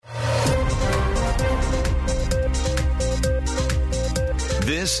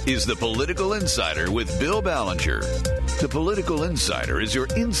This is The Political Insider with Bill Ballenger. The Political Insider is your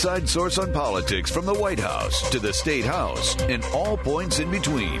inside source on politics from the White House to the State House and all points in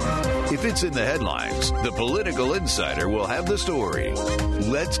between. If it's in the headlines, The Political Insider will have the story.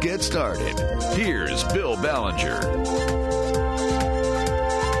 Let's get started. Here's Bill Ballenger.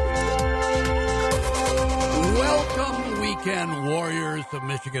 Welcome, weekend warriors of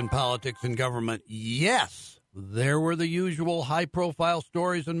Michigan politics and government. Yes, there were the usual high-profile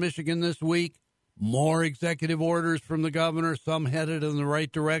stories in Michigan this week. More executive orders from the governor, some headed in the right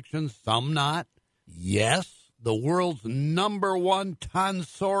direction, some not. Yes, the world's number one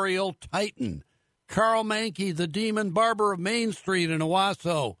tonsorial titan, Karl Manke, the demon barber of Main Street in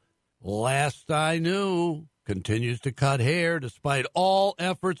Owasso, last I knew, continues to cut hair despite all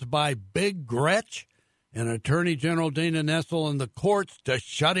efforts by Big Gretch and Attorney General Dana Nessel and the courts to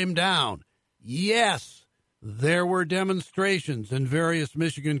shut him down. Yes, there were demonstrations in various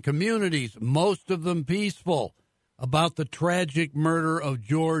Michigan communities, most of them peaceful, about the tragic murder of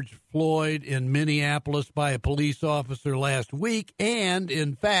George Floyd in Minneapolis by a police officer last week. And,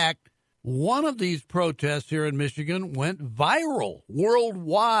 in fact, one of these protests here in Michigan went viral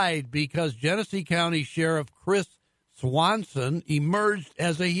worldwide because Genesee County Sheriff Chris Swanson emerged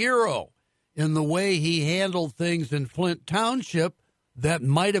as a hero in the way he handled things in Flint Township that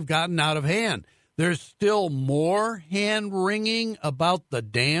might have gotten out of hand. There's still more hand-wringing about the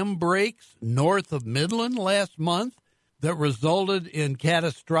dam breaks north of Midland last month that resulted in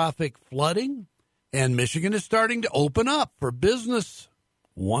catastrophic flooding, and Michigan is starting to open up for business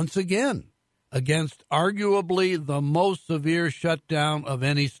once again against arguably the most severe shutdown of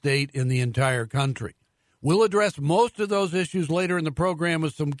any state in the entire country. We'll address most of those issues later in the program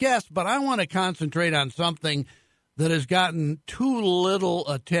with some guests, but I want to concentrate on something that has gotten too little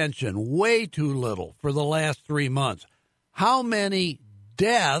attention, way too little, for the last 3 months. How many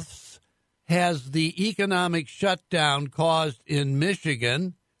deaths has the economic shutdown caused in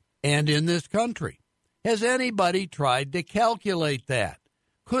Michigan and in this country? Has anybody tried to calculate that?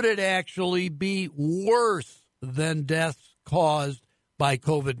 Could it actually be worse than deaths caused by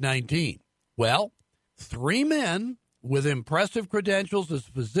COVID-19? Well, 3 men with impressive credentials as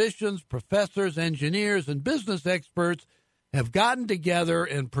physicians, professors, engineers, and business experts have gotten together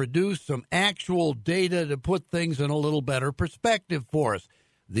and produced some actual data to put things in a little better perspective for us.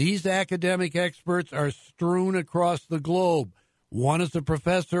 These academic experts are strewn across the globe. One is a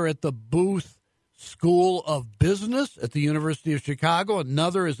professor at the Booth School of Business at the University of Chicago.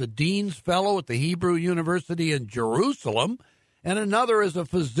 Another is a Dean's Fellow at the Hebrew University in Jerusalem. And another is a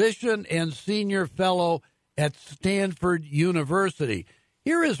physician and senior fellow at Stanford University.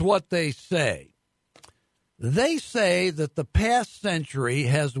 Here is what they say. They say that the past century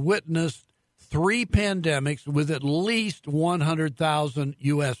has witnessed 3 pandemics with at least 100,000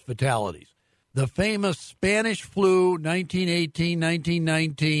 U.S. fatalities. The famous Spanish flu,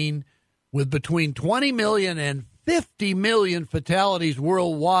 1918-1919, with between 20 million and 50 million fatalities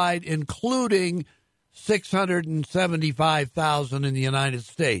worldwide, including 675,000 in the United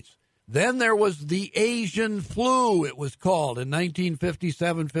States. Then there was the Asian flu, it was called, in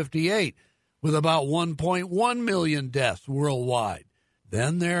 1957-58, with about 1.1 million deaths worldwide.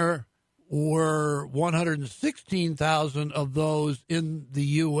 Then there were 116,000 of those in the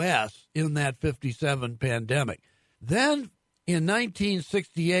U.S. in that 57 pandemic. Then in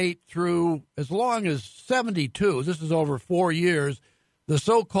 1968 through as long as 72, this is over 4 years, the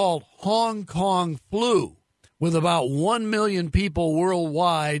so-called Hong Kong flu, with about 1 million people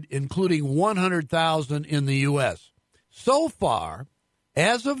worldwide, including 100,000 in the U.S. So far,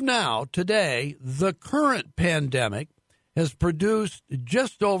 as of now, today, the current pandemic has produced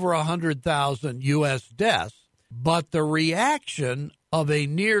just over 100,000 U.S. deaths, but the reaction of a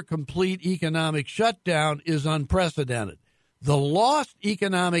near-complete economic shutdown is unprecedented. The lost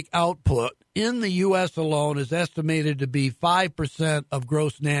economic output in the U.S. alone is estimated to be 5% of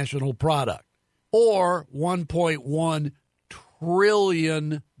gross national product, or $1.1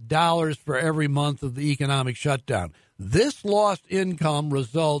 trillion for every month of the economic shutdown. This lost income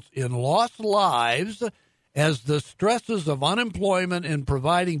results in lost lives as the stresses of unemployment and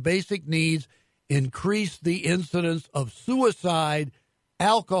providing basic needs increase the incidence of suicide,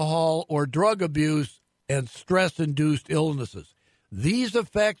 alcohol or drug abuse, and stress-induced illnesses. These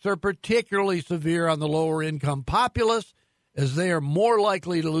effects are particularly severe on the lower-income populace, as they are more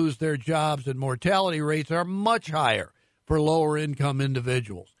likely to lose their jobs, and mortality rates are much higher for lower-income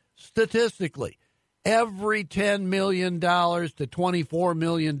individuals. Statistically, every $10 million to $24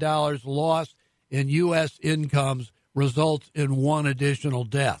 million lost in U.S. incomes results in 1 additional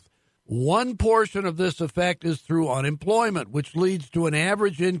death. One portion of this effect is through unemployment, which leads to an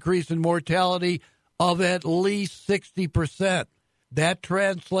average increase in mortality of at least 60%. That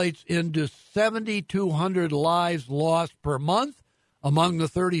translates into 7,200 lives lost per month among the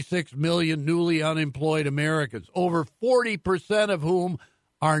 36 million newly unemployed Americans, over 40% of whom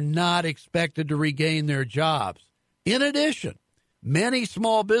are not expected to regain their jobs. In addition, many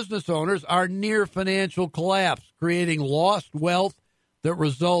small business owners are near financial collapse, creating lost wealth that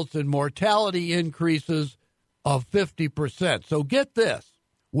results in mortality increases of 50%. So get this.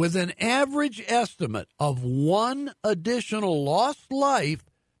 With an average estimate of one additional lost life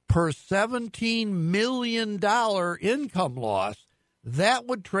per $17 million income loss, that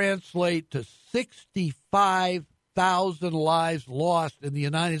would translate to 65,000 lives lost in the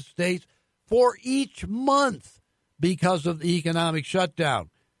United States for each month because of the economic shutdown.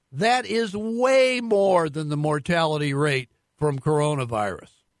 That is way more than the mortality rate from coronavirus.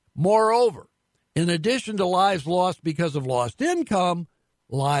 Moreover, in addition to lives lost because of lost income,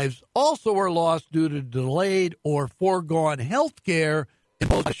 lives also are lost due to delayed or foregone health care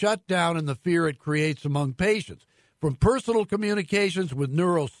imposed by the shutdown and the fear it creates among patients. From personal communications with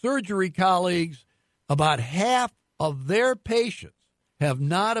neurosurgery colleagues, about half of their patients have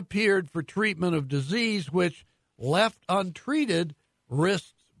not appeared for treatment of disease which, left untreated,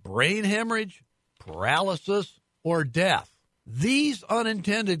 risks brain hemorrhage, paralysis, or death. These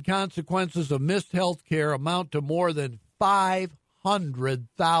unintended consequences of missed health care amount to more than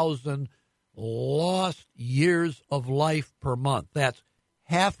 500,000 lost years of life per month. That's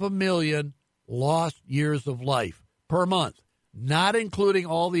 500,000 lost years of life per month, not including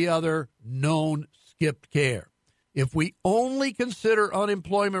all the other known skipped care. If we only consider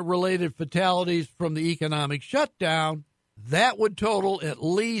unemployment-related fatalities from the economic shutdown, that would total at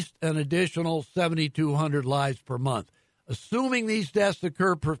least an additional 7,200 lives per month. Assuming these deaths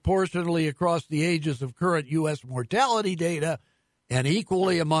occur proportionally across the ages of current U.S. mortality data and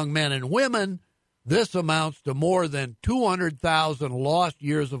equally among men and women, this amounts to more than 200,000 lost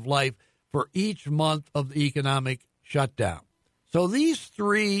years of life for each month of the economic shutdown. So these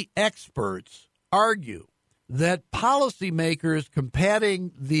three experts argue that policymakers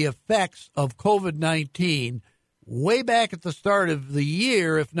combating the effects of COVID-19 way back at the start of the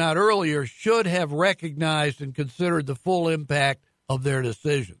year, if not earlier, should have recognized and considered the full impact of their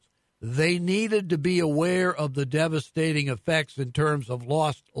decisions. They needed to be aware of the devastating effects in terms of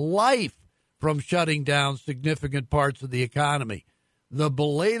lost life from shutting down significant parts of the economy. The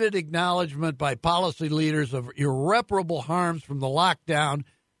belated acknowledgement by policy leaders of irreparable harms from the lockdown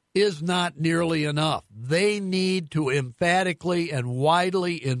is not nearly enough. They need to emphatically and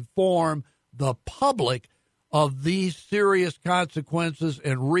widely inform the public of these serious consequences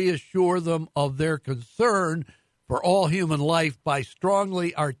and reassure them of their concern for all human life by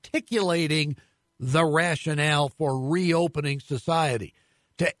strongly articulating the rationale for reopening society.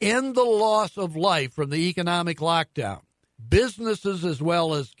 To end the loss of life from the economic lockdown, businesses as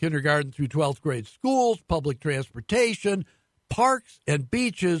well as kindergarten through 12th grade schools, public transportation, parks, and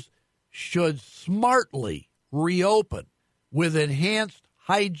beaches should smartly reopen with enhanced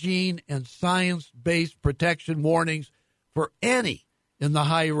hygiene and science-based protection warnings for any in the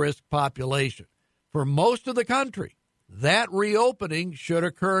high-risk population. For most of the country, that reopening should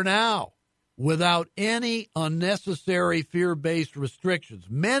occur now without any unnecessary fear-based restrictions,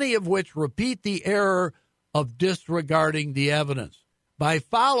 many of which repeat the error of disregarding the evidence. By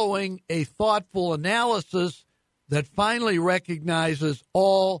following a thoughtful analysis that finally recognizes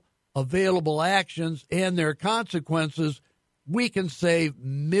all available actions and their consequences, we can save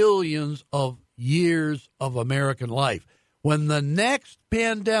millions of years of American life. When the next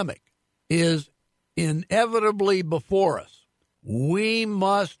pandemic is inevitably before us, we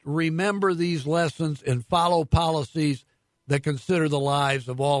must remember these lessons and follow policies that consider the lives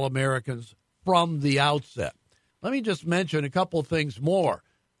of all Americans from the outset. Let me just mention a couple things more.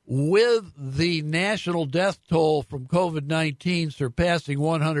 With the national death toll from COVID-19 surpassing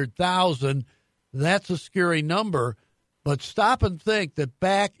 100,000, that's a scary number. But stop and think that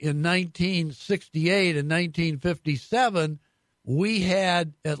back in 1968 and 1957, we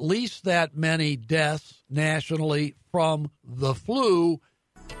had at least that many deaths nationally from the flu,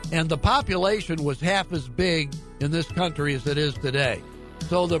 and the population was half as big in this country as it is today.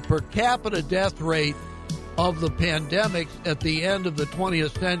 So the per capita death rate of the pandemics at the end of the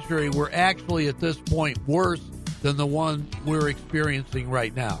 20th century were actually at this point worse than the one we're experiencing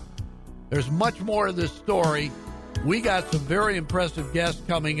right now. There's much more to this story. We got some very impressive guests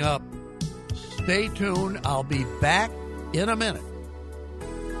coming up. Stay tuned. I'll be back in a minute.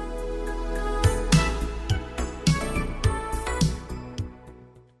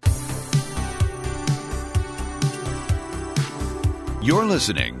 You're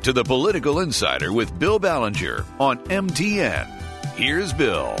listening to The Political Insider with Bill Ballenger on MTN. Here's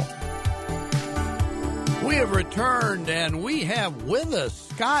Bill. We have returned, and we have with us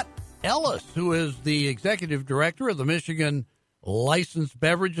Scott Ellis, who is the executive director of the Michigan Licensed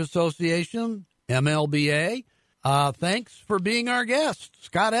Beverage Association, MLBA. Thanks for being our guest,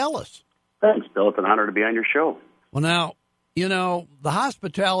 Scott Ellis. Thanks, Bill. It's an honor to be on your show. Well, now, you know, the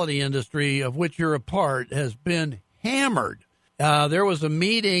hospitality industry of which you're a part has been hammered. There was a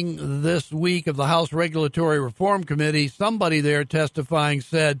meeting this week of the House Regulatory Reform Committee. Somebody there testifying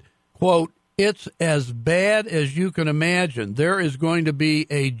said, quote, "It's as bad as you can imagine. There is going to be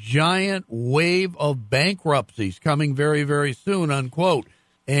a giant wave of bankruptcies coming very, very soon," unquote.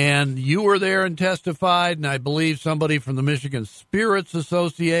 And you were there and testified, and I believe somebody from the Michigan Spirits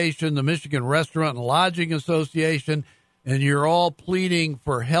Association, the Michigan Restaurant and Lodging Association, and you're all pleading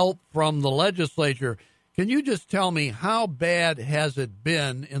for help from the legislature. Can you just tell me how bad has it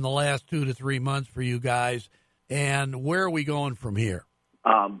been in the last 2 to 3 months for you guys, and where are we going from here?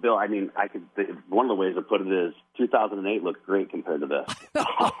 Bill, I mean, one of the ways to put it is 2008 looked great compared to this.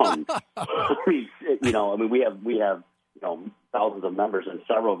 We have thousands of members, and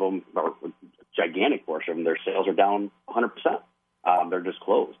several of them, or a gigantic portion of them, their sales are down 100%. They're just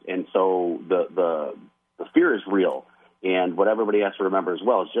closed, and so the fear is real. And what everybody has to remember as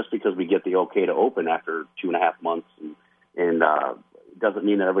well is just because we get the okay to open after 2.5 months, and doesn't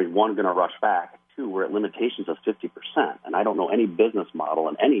mean that everybody's going to rush back. Two, we're at limitations of 50%, and I don't know any business model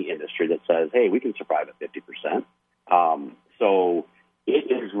in any industry that says, "Hey, we can survive at 50%." So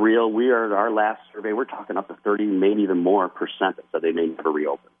it is real. We are our last survey. We're talking up to 30, maybe even more percent that said they may never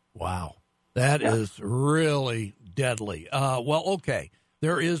reopen. Wow, that is really deadly. Well, okay,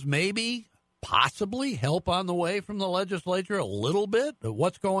 there is maybe possibly help on the way from the legislature a little bit.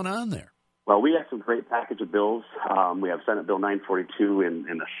 What's going on there? Well, we have some great package of bills. We have Senate Bill 942 in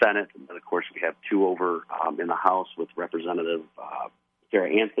the Senate, and then, of course, we have two over in the House with Representative Sarah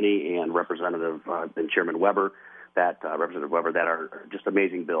Anthony and Representative and Chairman Weber. Representative Weber, that are just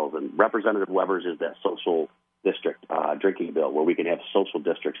amazing bills. And Representative Weber's is that social district drinking bill where we can have social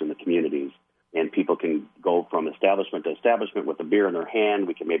districts in the communities, and people can go from establishment to establishment with a beer in their hand.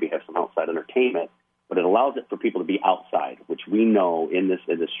 We can maybe have some outside entertainment, but it allows it for people to be outside, which we know in this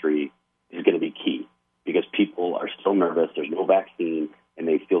industry is going to be key because people are still nervous. There's no vaccine, and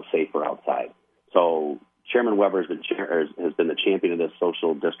they feel safer outside. So Chairman Weber has been the champion of this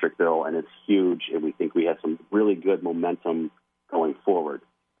social district bill, and it's huge, and we think we have some really good momentum going forward.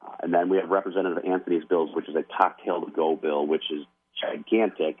 And then we have Representative Anthony's bills, which is a cocktail to go bill, which is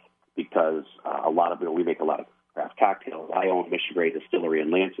gigantic because we make a lot of craft cocktails. I own Mission Gray Distillery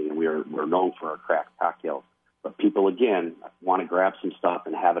in Lansing, and we're known for our craft cocktails. But people, again, want to grab some stuff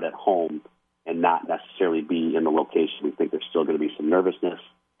and have it at home and not necessarily be in the location. We think there's still going to be some nervousness,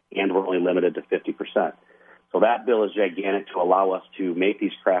 and we're only limited to 50%. So that bill is gigantic to allow us to make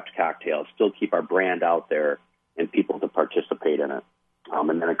these craft cocktails, still keep our brand out there, and people to participate in it.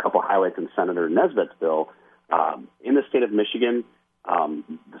 And then a couple highlights in Senator Nesbitt's bill. In the state of Michigan,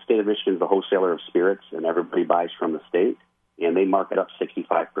 the state of Michigan is the wholesaler of spirits, and everybody buys from the state, and they mark it up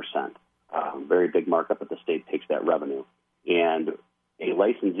 65%. Very big markup, but the state takes that revenue. And a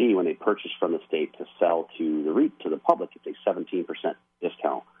licensee, when they purchase from the state to sell to the public, it's a 17%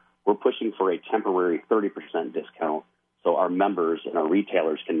 discount. We're pushing for a temporary 30% discount, so our members and our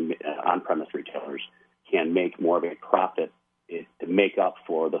retailers on-premise retailers can make more of a profit to make up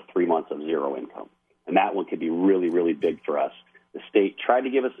for the 3 months of zero income. And that one could be really, really big for us. The state tried to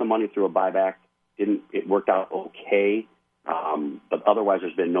give us some money through a buyback. It worked out okay, but otherwise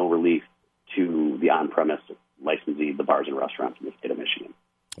there's been no relief to the on-premise licensee, the bars and restaurants in the state of Michigan.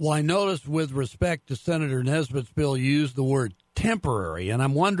 Well, I noticed with respect to Senator Nesbitt's bill, you used the word temporary, and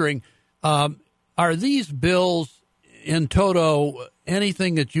I'm wondering, are these bills in toto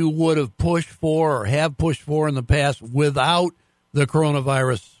anything that you would have pushed for or have pushed for in the past without the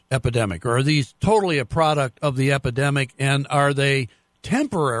coronavirus epidemic? Or are these totally a product of the epidemic, and are they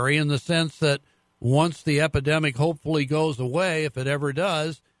temporary in the sense that once the epidemic hopefully goes away, if it ever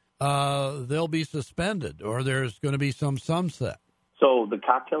does, they'll be suspended, or there's going to be some sunset? So the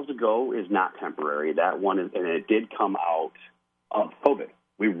cocktails to go is not temporary. That one is, and it did come out of COVID.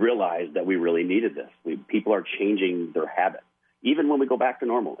 We realized that we really needed this. People are changing their habits. Even when we go back to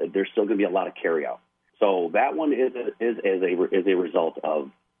normal, there's still going to be a lot of carryout. So that one is a result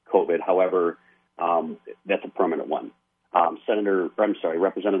of COVID. However, that's a permanent one.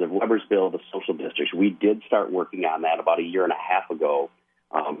 Representative Weber's bill, the social districts, we did start working on that about 1.5 years ago,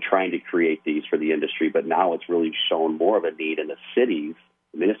 trying to create these for the industry, but now it's really shown more of a need, and the cities,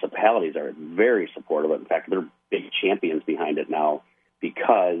 the municipalities are very supportive of it. In fact, they're big champions behind it now,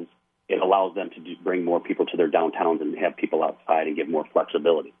 because it allows them to bring more people to their downtowns and have people outside and give more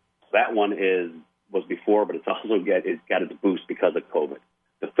flexibility. So that one was before, but it's also got its boost because of COVID.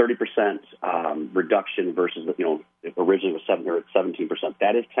 The 30% reduction versus, if originally it was 17%,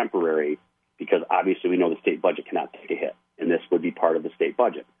 that is temporary because obviously we know the state budget cannot take a hit, and this would be part of the state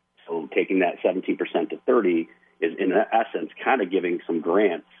budget. So taking that 17% to 30 is, in essence, kind of giving some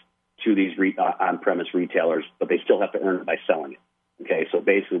grants to these on-premise retailers, but they still have to earn it by selling it. Okay, so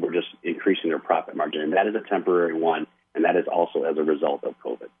basically we're just increasing their profit margin, and that is a temporary one, and that is also as a result of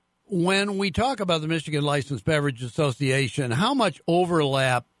COVID. When we talk about the Michigan Licensed Beverage Association, how much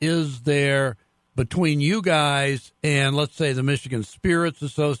overlap is there between you guys and, let's say, the Michigan Spirits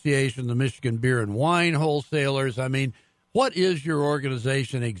Association, the Michigan Beer and Wine Wholesalers? I mean, what is your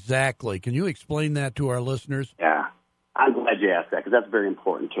organization exactly? Can you explain that to our listeners? Yeah, I'm glad you asked that because that's very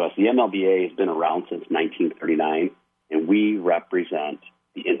important to us. The MLBA has been around since 1939, and we represent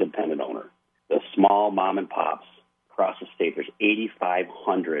the independent owner, the small mom and pops across the state. There's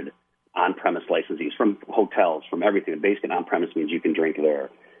 8,500 on-premise licensees from hotels, from everything. Basically, on-premise means you can drink there.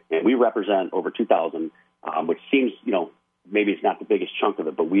 And we represent over 2,000, which seems, maybe it's not the biggest chunk of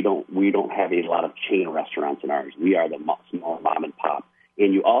it, but we don't have a lot of chain restaurants in ours. We are the small mom and pop.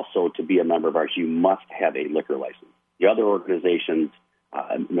 And you also, to be a member of ours, you must have a liquor license. The other organizations,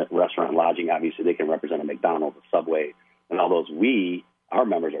 restaurant and lodging, obviously they can represent a McDonald's, a Subway, and all those. Our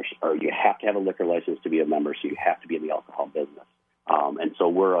members are you have to have a liquor license to be a member, so you have to be in the alcohol business. And so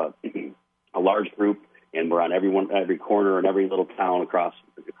we're a large group, and we're on every corner and every little town across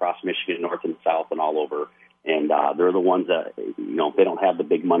Michigan, north and south, and all over. And they're the ones that, they don't have the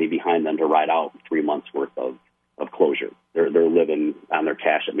big money behind them to ride out 3 months worth of closure. They're living on their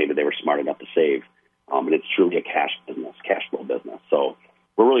cash that maybe they were smart enough to save. And it's truly a cash flow business. So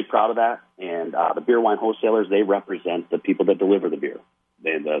we're really proud of that. And the beer wine wholesalers, they represent the people that deliver the beer,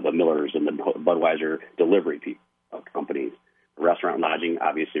 the Millers and the Budweiser delivery companies. Restaurant and lodging,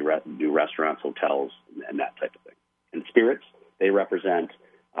 obviously, do restaurants, hotels, and that type of thing. And spirits, they represent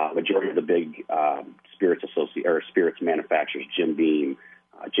majority of the big spirits manufacturers, Jim Beam,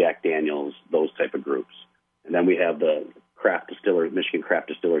 Jack Daniels, those type of groups. And then we have the Michigan Craft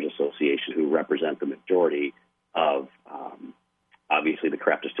Distillers Association, who represent the majority of, obviously, the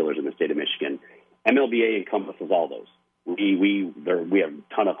craft distillers in the state of Michigan. MLBA encompasses all those. We have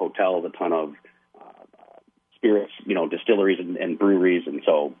a ton of hotels, a ton of spirits, distilleries and breweries, and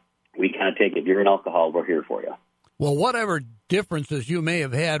so we kind of take, if you're in alcohol, we're here for you. Well, whatever differences you may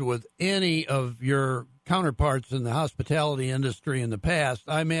have had with any of your counterparts in the hospitality industry in the past,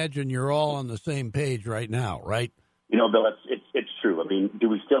 I imagine you're all on the same page right now, right? Bill, it's true. I mean, do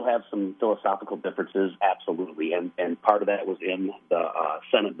we still have some philosophical differences? Absolutely, and part of that was in the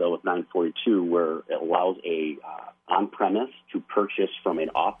Senate bill with 942, where it allows a on-premise to purchase from an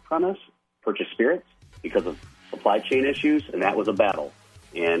off-premise, purchase spirits, because of supply chain issues, and that was a battle.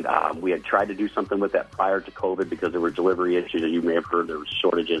 And we had tried to do something with that prior to COVID because there were delivery issues. As you may have heard, there were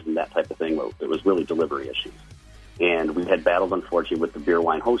shortages and that type of thing. It was really delivery issues. And we had battles, unfortunately, with the beer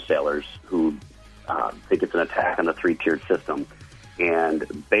wine wholesalers who think it's an attack on the three-tiered system.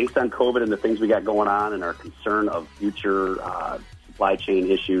 And based on COVID and the things we got going on and our concern of future supply chain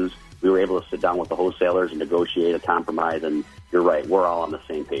issues, we were able to sit down with the wholesalers and negotiate a compromise. And you're right, we're all on the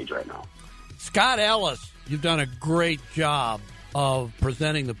same page right now. Scott Ellis, you've done a great job of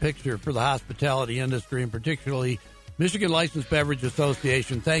presenting the picture for the hospitality industry, and particularly Michigan Licensed Beverage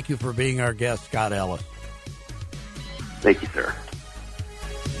Association. Thank you for being our guest, Scott Ellis. Thank you, sir.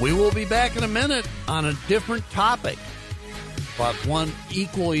 We will be back in a minute on a different topic, but one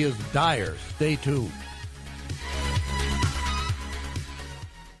equally as dire. Stay tuned.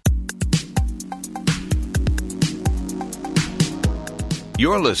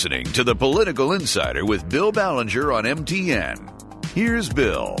 You're listening to The Political Insider with Bill Ballenger on MTN. Here's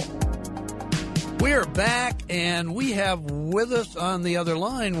Bill. We're back, and we have with us on the other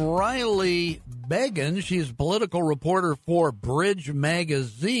line Riley Began. She's a political reporter for Bridge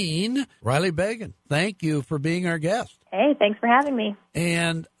Magazine. Riley Began, thank you for being our guest. Hey, thanks for having me.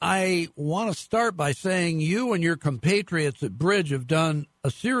 And I want to start by saying you and your compatriots at Bridge have done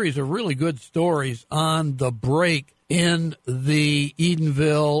a series of really good stories on the break in the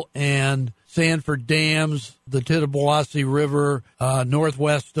Edenville and Sanford Dams, the Tittabawassee River,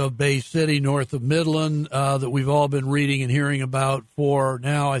 northwest of Bay City, north of Midland, that we've all been reading and hearing about for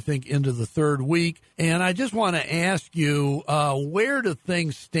now, I think, into the third week. And I just want to ask you, where do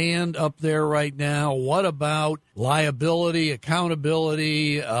things stand up there right now? What about liability,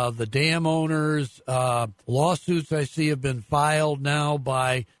 accountability, the dam owners? Lawsuits I see have been filed now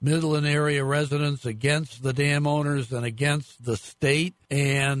by Midland area residents against the dam owners and against the state.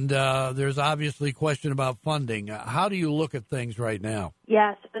 And there's obviously a question about funding. How do you look at things right now?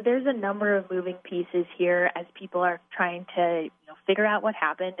 Yes, but there's a number of moving pieces here as people are trying to figure out what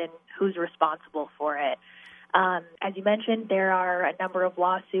happened and who's responsible for it. As you mentioned, there are a number of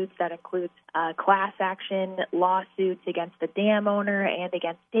lawsuits that include class action lawsuits against the dam owner and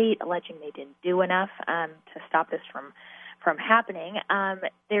against state, alleging they didn't do enough to stop this from happening.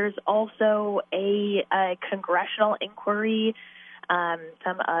 There's also a congressional inquiry.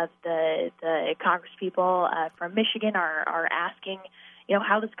 Some of the congresspeople from Michigan are asking,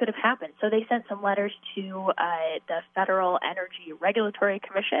 how this could have happened. So they sent some letters to the Federal Energy Regulatory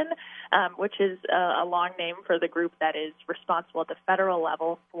Commission, which is a long name for the group that is responsible at the federal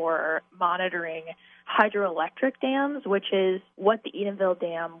level for monitoring hydroelectric dams, which is what the Edenville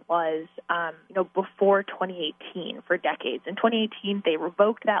Dam was, before 2018 for decades. In 2018, they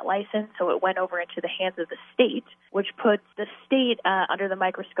revoked that license, so it went over into the hands of the state, which puts the state under the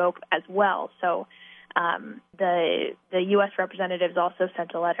microscope as well. So the U.S. representatives also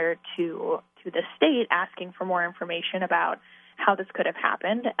sent a letter to the state asking for more information about how this could have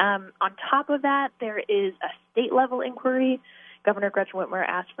happened. On top of that, there is a state-level inquiry. Governor Gretchen Whitmer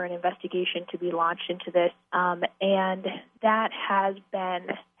asked for an investigation to be launched into this, and that has been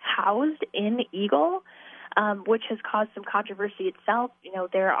housed in Eagle, which has caused some controversy itself.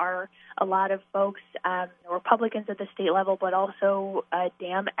 There are a lot of folks, Republicans at the state level, but also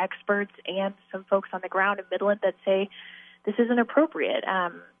dam experts and some folks on the ground in Midland that say this isn't appropriate.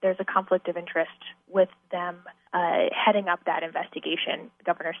 There's a conflict of interest with them heading up that investigation. The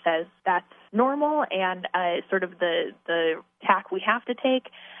governor says that's normal and sort of the tack we have to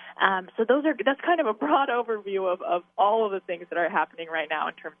take. So that's kind of a broad overview of all of the things that are happening right now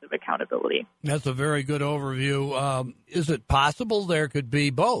in terms of accountability. That's a very good overview. Is it possible there could be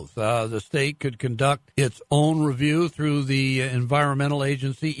both? The state could conduct its own review through the environmental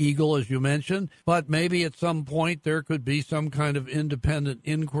agency, Eagle, as you mentioned, but maybe at some point there could be some kind of independent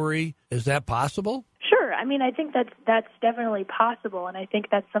inquiry. Is that possible? Sure. I mean, I think that's definitely possible, and I think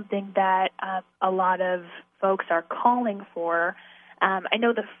that's something that a lot of folks are calling for. I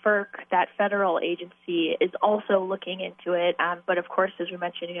know the FERC, that federal agency, is also looking into it, but of course, as we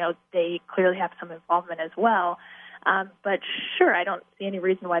mentioned, they clearly have some involvement as well. But sure, I don't see any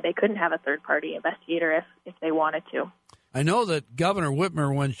reason why they couldn't have a third-party investigator if they wanted to. I know that Governor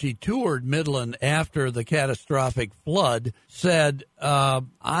Whitmer, when she toured Midland after the catastrophic flood, said,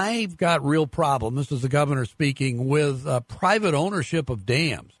 I've got real problem. This is the governor speaking, with private ownership of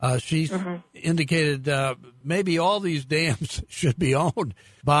dams. She indicated maybe all these dams should be owned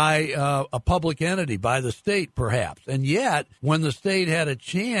by a public entity, by the state perhaps. And yet, when the state had a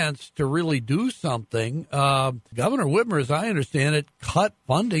chance to really do something, Governor Whitmer, as I understand it, cut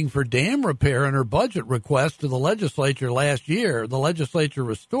funding for dam repair in her budget request to the legislature last year. The legislature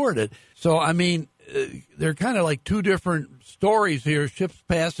restored it. So, I mean, they're kind of like two different stories here, ships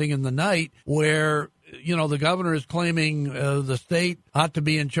passing in the night, where the governor is claiming the state ought to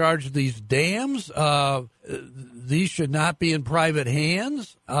be in charge of these dams. These should not be in private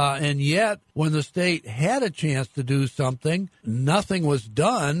hands. And yet, when the state had a chance to do something, nothing was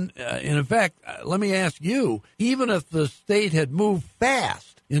done. And in fact, let me ask you, even if the state had moved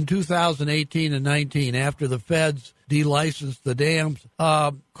fast in 2018 and 19 after the feds delicensed the dams,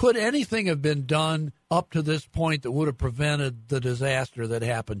 could anything have been done up to this point that would have prevented the disaster that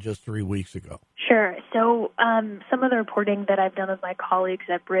happened just 3 weeks ago? Sure. So some of the reporting that I've done with my colleagues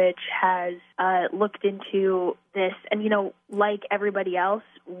at Bridge has looked into this. And, like everybody else,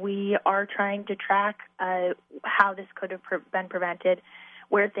 we are trying to track how this could have been prevented,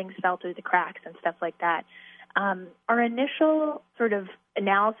 where things fell through the cracks and stuff like that. Our initial sort of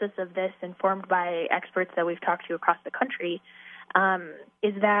analysis of this, informed by experts that we've talked to across the country,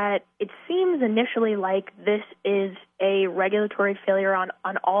 is that it seems initially like this is a regulatory failure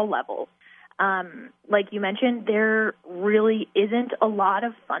on all levels. Like you mentioned, there really isn't a lot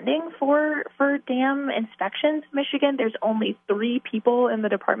of funding for dam inspections in Michigan. There's only 3 people in the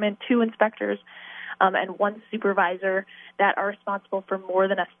department, 2 inspectors, and 1 supervisor that are responsible for more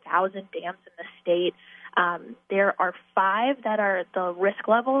than 1,000 dams in the state. There are 5 that are the risk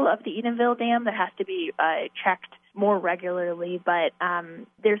level of the Edenville Dam that has to be checked more regularly, but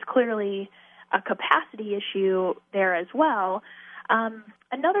there's clearly a capacity issue there as well.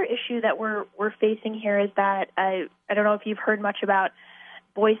 Another issue that we're facing here is that I don't know if you've heard much about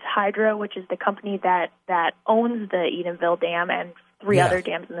Boyce Hydro, which is the company that owns the Edenville Dam and three other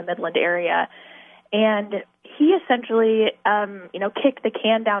dams in the Midland area. And he essentially, kicked the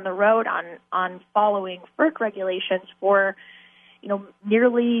can down the road on following FERC regulations for,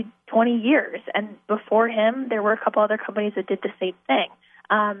 nearly 20 years. And before him, there were a couple other companies that did the same thing.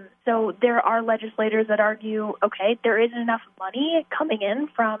 So there are legislators that argue, okay, there isn't enough money coming in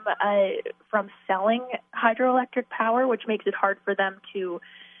from selling hydroelectric power, which makes it hard for them to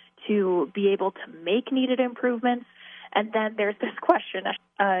be able to make needed improvements. And then there's this question,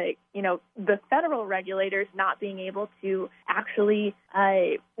 the federal regulators not being able to actually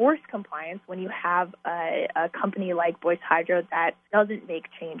force compliance when you have a company like Boyce Hydro that doesn't make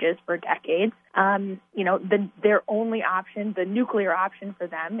changes for decades. Their only option, the nuclear option for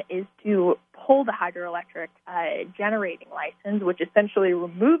them, is to pull the hydroelectric generating license, which essentially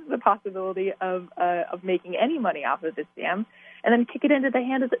removes the possibility of making any money off of this dam, and then kick it into the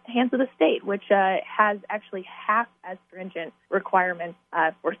hands of the state, which has actually half as stringent requirements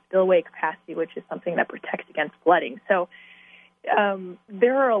for spillway capacity, which is something that protects against flooding. So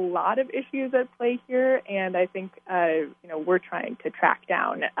there are a lot of issues at play here, and I think we're trying to track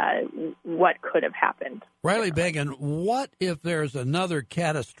down what could have happened. Riley Beggin, what if there's another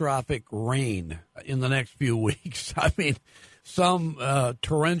catastrophic rain in the next few weeks? I mean, some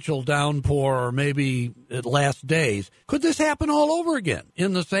torrential downpour, or maybe it lasts days. Could this happen all over again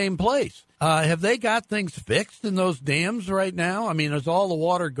in the same place? Have they got things fixed in those dams right now? I mean, is all the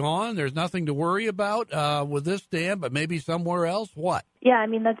water gone? There's nothing to worry about with this dam, but maybe somewhere else? What? Yeah, I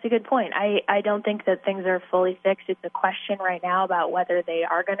mean, that's a good point. I don't think that things are fully fixed. It's a question right now about whether they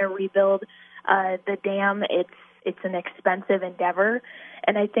are going to rebuild the dam. It's an expensive endeavor.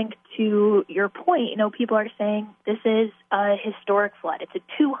 And I think to your point, people are saying this is a historic flood. It's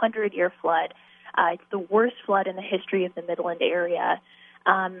a 200-year flood. It's the worst flood in the history of the Midland area.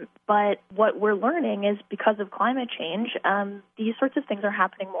 But what we're learning is because of climate change, these sorts of things are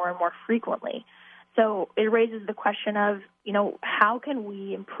happening more and more frequently. So it raises the question of, how can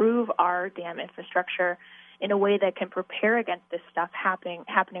we improve our dam infrastructure in a way that can prepare against this stuff happening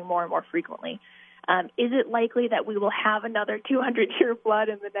more and more frequently? Is it likely that we will have another 200-year flood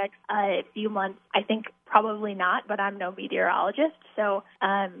in the next few months? I think probably not, but I'm no meteorologist, so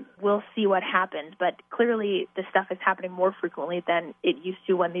we'll see what happens. But clearly this stuff is happening more frequently than it used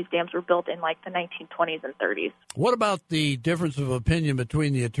to when these dams were built in like the 1920s and 30s. What about the difference of opinion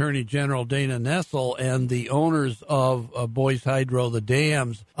between the Attorney General, Dana Nessel, and the owners of Boyce Hydro, the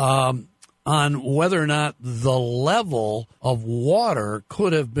dams, on whether or not the level of water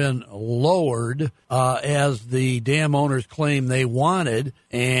could have been lowered as the dam owners claim they wanted,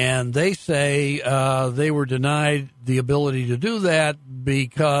 and they say they were denied the ability to do that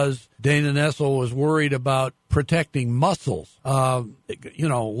because Dana Nessel was worried about protecting mussels,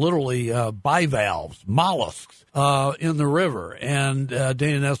 literally bivalves, mollusks in the river. And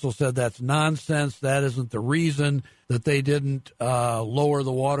Dana Nessel said that's nonsense. That isn't the reason that they didn't lower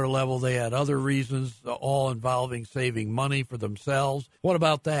the water level. They had other reasons, all involving saving money for themselves. What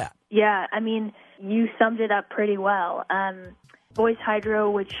about that? Yeah, I mean, you summed it up pretty well. Boyce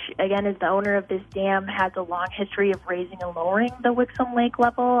Hydro, which again is the owner of this dam, has a long history of raising and lowering the Wixom Lake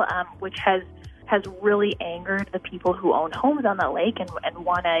level, which has really angered the people who own homes on the lake and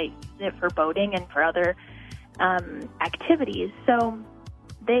want to use it for boating and for other activities. So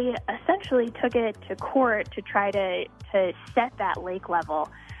they essentially took it to court to try to set that lake level.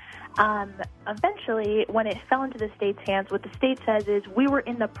 Eventually, when it fell into the state's hands, what the state says is we were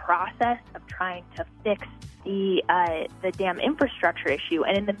in the process of trying to fix the dam infrastructure issue,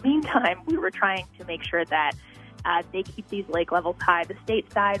 and in the meantime, we were trying to make sure that they keep these lake levels high. The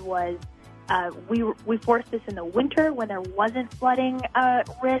state side was we forced this in the winter when there wasn't flooding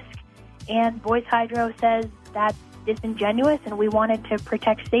risk, and Boyce Hydro says that's disingenuous, and we wanted to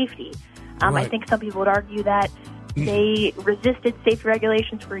protect safety. Right. I think some people would argue that they resisted safety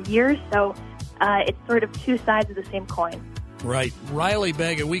regulations for years, so it's sort of two sides of the same coin. Right. Riley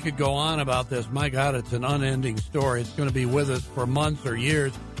Beggin, we could go on about this. My God, it's an unending story. It's going to be with us for months or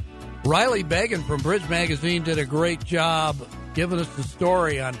years. Riley Beggin from Bridge Magazine did a great job giving us the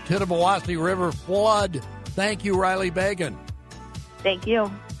story on Tittabawassee River flood. Thank you, Riley Beggin. Thank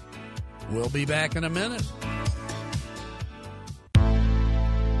you. We'll be back in a minute.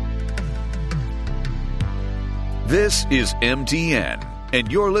 This is MTN,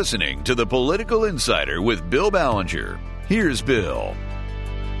 and you're listening to The Political Insider with Bill Ballenger. Here's Bill.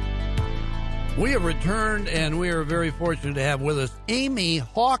 We have returned, and we are very fortunate to have with us Amy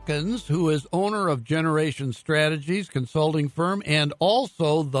Hawkins, who is owner of Generation Strategies consulting firm and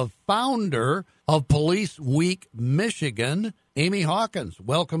also the founder of Police Week Michigan. Amy Hawkins,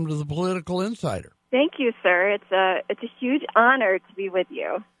 welcome to the Political Insider. Thank you, sir. It's a huge honor to be with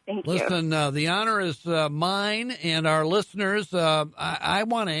you. Thank you. Listen, the honor is mine and our listeners. I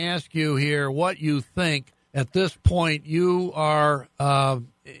want to ask you here what you think. At this point, you are,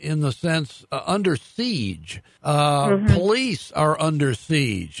 in the sense, under siege. Police are under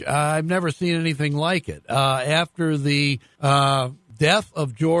siege. I've never seen anything like it. After the death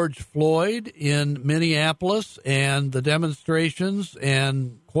of George Floyd in Minneapolis and the demonstrations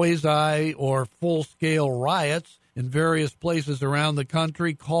and quasi or full-scale riots in various places around the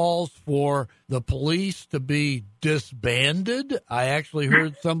country, calls for the police to be disbanded. I actually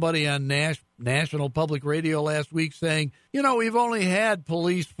heard somebody on National Public Radio last week saying, we've only had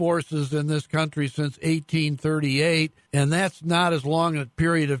police forces in this country since 1838, and that's not as long a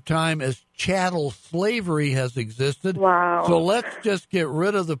period of time as chattel slavery has existed. Wow. So let's just get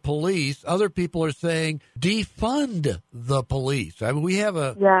rid of the police. Other people are saying defund the police. I mean, we have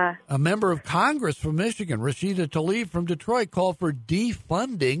a member of Congress from Michigan, Rashida Tlaib from Detroit, called for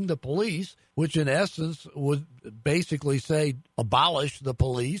defunding the police, which in essence would basically say abolish the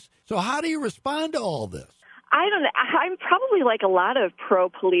police. So how do you respond to all this? I don't know. I'm probably like a lot of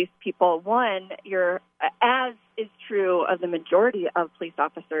pro-police people. One, as is true of the majority of police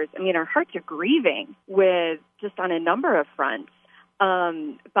officers. I mean, our hearts are grieving with just on a number of fronts.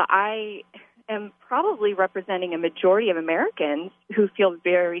 But I am probably representing a majority of Americans who feel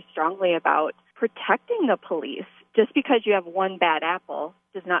very strongly about protecting the police. Just because you have one bad apple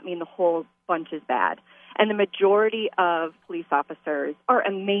does not mean the whole bunch is bad. And the majority of police officers are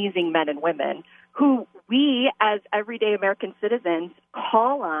amazing men and women who we, as everyday American citizens,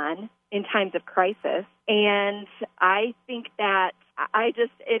 call on in times of crisis. And I think that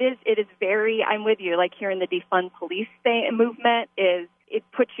it is very, I'm with you, like hearing the defund police movement it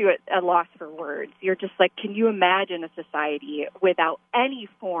puts you at a loss for words. You're just like, can you imagine a society without any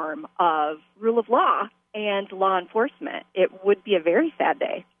form of rule of law and law enforcement? It would be a very sad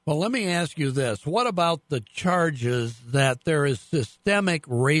day. Well, let me ask you this. What about the charges that there is systemic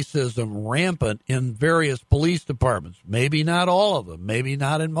racism rampant in various police departments? Maybe not all of them, maybe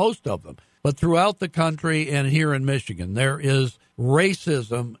not in most of them, but throughout the country and here in Michigan, there is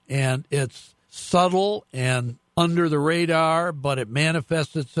racism, and it's subtle and under the radar, but it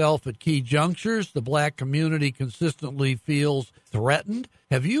manifests itself at key junctures. The black community consistently feels threatened.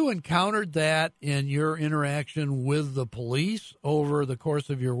 Have you encountered that in your interaction with the police over the course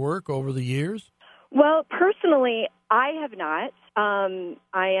of your work over the years? Well, personally, I have not. I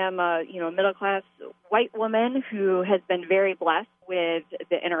am a middle-class white woman who has been very blessed with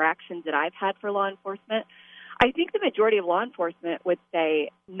the interactions that I've had for law enforcement. I think the majority of law enforcement would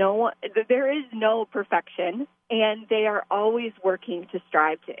say there is no perfection, and they are always working to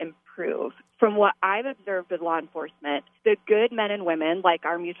strive to improve. From what I've observed with law enforcement, the good men and women, like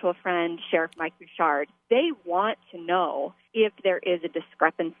our mutual friend, Sheriff Mike Bouchard, they want to know if there is a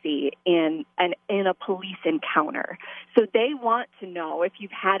discrepancy in a police encounter. So they want to know if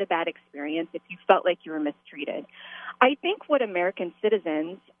you've had a bad experience, if you felt like you were mistreated. I think what American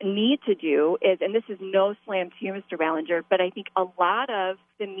citizens need to do is, and this is no slam to you, Mr. Ballenger, but I think a lot of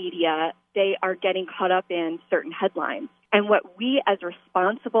the media, they are getting caught up in certain headlines. And what we as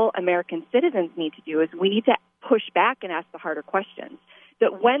responsible American citizens need to do is we need to push back and ask the harder questions.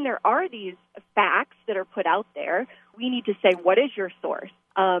 That when there are these facts that are put out there, we need to say, what is your source?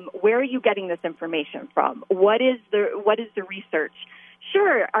 Where are you getting this information from? What is the research?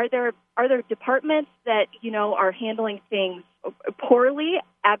 Sure, are there departments that, are handling things poorly?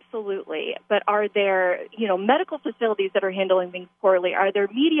 Absolutely. But are there, medical facilities that are handling things poorly? Are there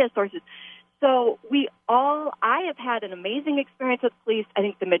media sources? So I have had an amazing experience with police. I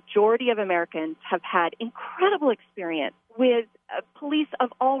think the majority of Americans have had incredible experience with police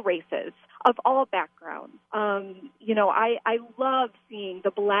of all races, of all backgrounds. I love seeing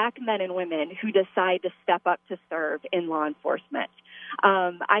the black men and women who decide to step up to serve in law enforcement.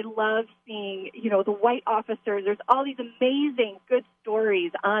 I love seeing, the white officers. There's all these amazing good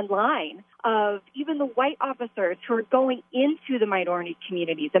stories online of even the white officers who are going into the minority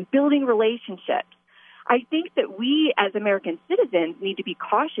communities and building relationships. I think that we as American citizens need to be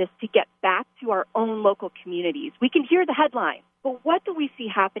cautious to get back to our own local communities. We can hear the headlines, but what do we see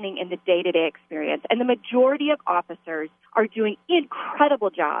happening in the day-to-day experience? And the majority of officers are doing incredible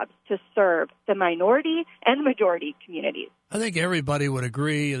jobs to serve the minority and the majority communities. I think everybody would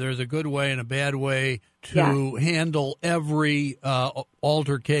agree there's a good way and a bad way to handle every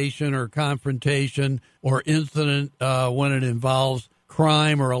altercation or confrontation or incident when it involves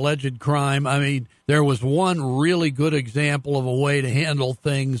crime or alleged crime. I mean, there was one really good example of a way to handle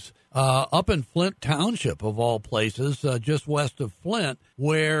things up in Flint Township, of all places, just west of Flint,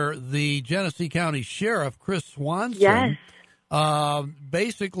 where the Genesee County Sheriff, Chris Swanson,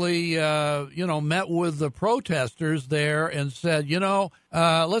 basically, met with the protesters there and said,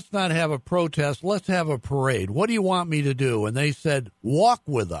 let's not have a protest. Let's have a parade. What do you want me to do? And they said, walk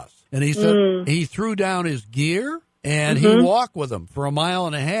with us. And he said he threw down his gear and he walked with them for 1.5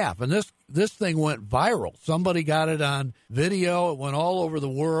 miles. And this thing went viral. Somebody got it on video. It went all over the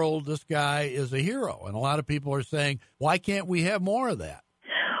world. This guy is a hero. And a lot of people are saying, why can't we have more of that?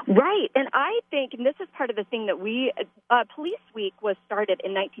 Right. And I think, and this is part of the thing that Police Week was started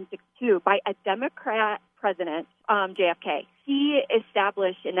in 1962 by a Democrat president, JFK. He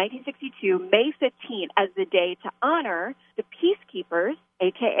established in 1962, May 15th, as the day to honor the peacekeepers,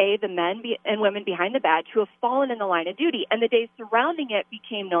 a.k.a. the men and women behind the badge who have fallen in the line of duty. And the days surrounding it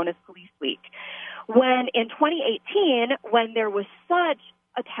became known as Police Week. When in 2018, when there was such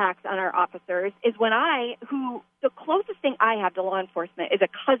attacks on our officers, is when the closest thing I have to law enforcement is a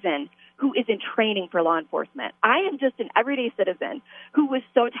cousin who is in training for law enforcement. I am just an everyday citizen who was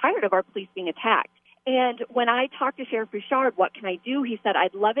so tired of our police being attacked. And when I talked to Sheriff Bouchard, what can I do? He said,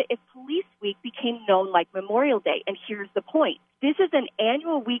 I'd love it if Police Week became known like Memorial Day. And here's the point. This is an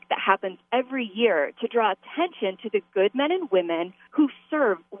annual week that happens every year to draw attention to the good men and women who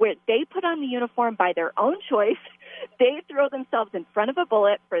serve, where they put on the uniform by their own choice. They throw themselves in front of a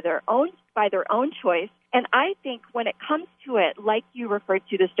bullet by their own choice. And I think when it comes to it, like you referred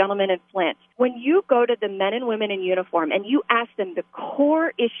to this gentleman in Flint, when you go to the men and women in uniform and you ask them the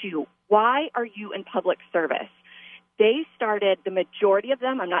core issue, why are you in public service? They started, the majority of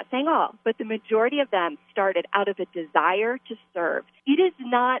them, I'm not saying all, but the majority of them started out of a desire to serve. It is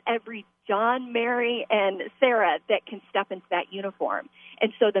not every John, Mary, and Sarah that can step into that uniform.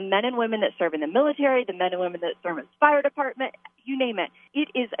 And so the men and women that serve in the military, the men and women that serve in the fire department, you name it, it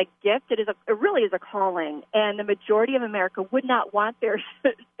is a gift. It really is a calling. And the majority of America would not want their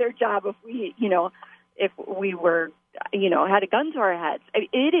job if we were, had a gun to our heads.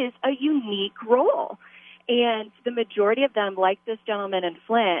 It is a unique role. And the majority of them, like this gentleman in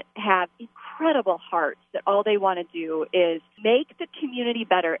Flint, have incredible hearts that all they want to do is make the community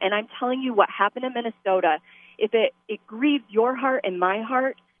better. And I'm telling you what happened in Minnesota, if it grieves your heart and my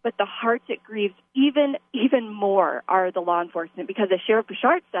heart, but the hearts it grieves even more are the law enforcement, because as Sheriff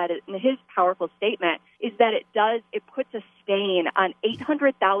Bouchard said in his powerful statement, is that it puts a stain on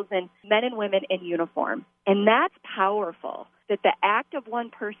 800,000 men and women in uniform. And that's powerful, that the act of one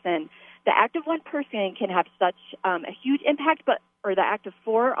person can have such a huge impact, or the act of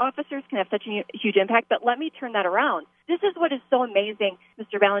 4 officers can have such a huge impact. But let me turn that around. This is what is so amazing,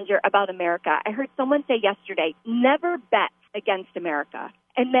 Mr. Ballenger, about America. I heard someone say yesterday, never bet against America.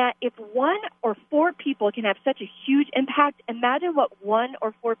 And that if 1 or 4 people can have such a huge impact, imagine what 1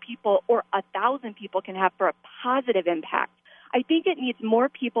 or 4 people or 1,000 people can have for a positive impact. I think it needs more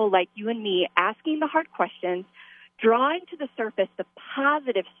people like you and me asking the hard questions, drawing to the surface the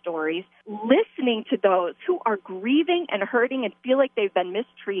positive stories, listening to those who are grieving and hurting and feel like they've been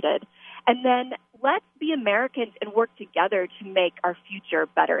mistreated, and then let's be Americans and work together to make our future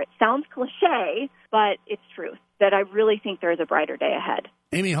better. It sounds cliche, but it's truth, that I really think there is a brighter day ahead.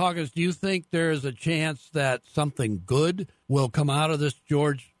 Amy Hawkins, do you think there is a chance that something good will come out of this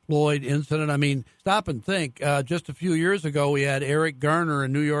George Floyd incident? I mean, stop and think. Just a few years ago, we had Eric Garner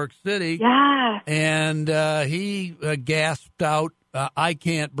in New York City. Yeah. And he gasped out, I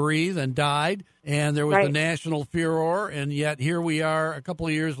can't breathe, and died. And there was the national furor. And yet here we are a couple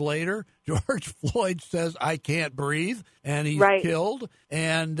of years later. George Floyd says, I can't breathe, and he's killed.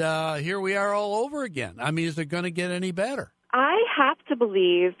 And here we are all over again. I mean, is it going to get any better? I have to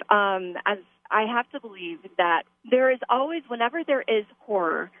believe, that there is always, whenever there is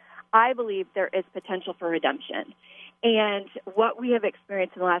horror, I believe there is potential for redemption. And what we have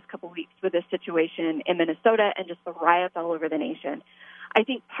experienced in the last couple of weeks with this situation in Minnesota and just the riots all over the nation, I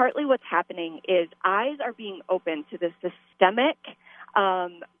think partly what's happening is eyes are being opened to the systemic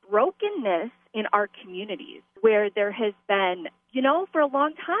brokenness in our communities, where there has been you know, for a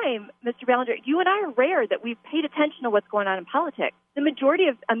long time, Mr. Ballenger, you and I are rare that we've paid attention to what's going on in politics. The majority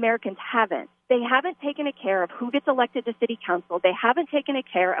of Americans haven't. They haven't taken a care of who gets elected to city council. They haven't taken a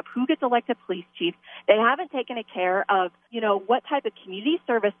care of who gets elected police chief. They haven't taken a care of, you know, what type of community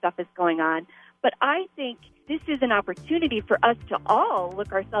service stuff is going on. But I think this is an opportunity for us to all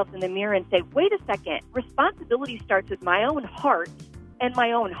look ourselves in the mirror and say, wait a second, responsibility starts with my own heart and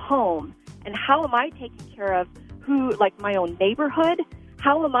my own home. And how am I taking care of who, like my own neighborhood?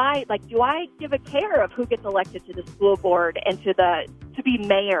 How am I, like, do I give a care of who gets elected to the school board and to be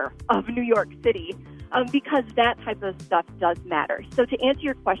mayor of New York City? Because that type of stuff does matter. So to answer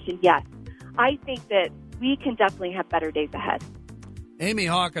your question, yes, I think that we can definitely have better days ahead. Amy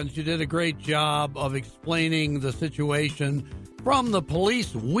Hawkins, you did a great job of explaining the situation from the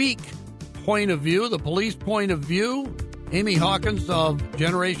police week point of view, the police point of view. Amy Hawkins of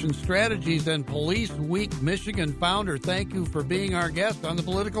Generation Strategies and Police Week Michigan founder, thank you for being our guest on the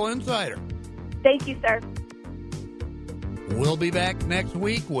Political Insider. Thank you, sir. We'll be back next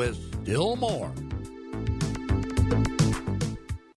week with still more.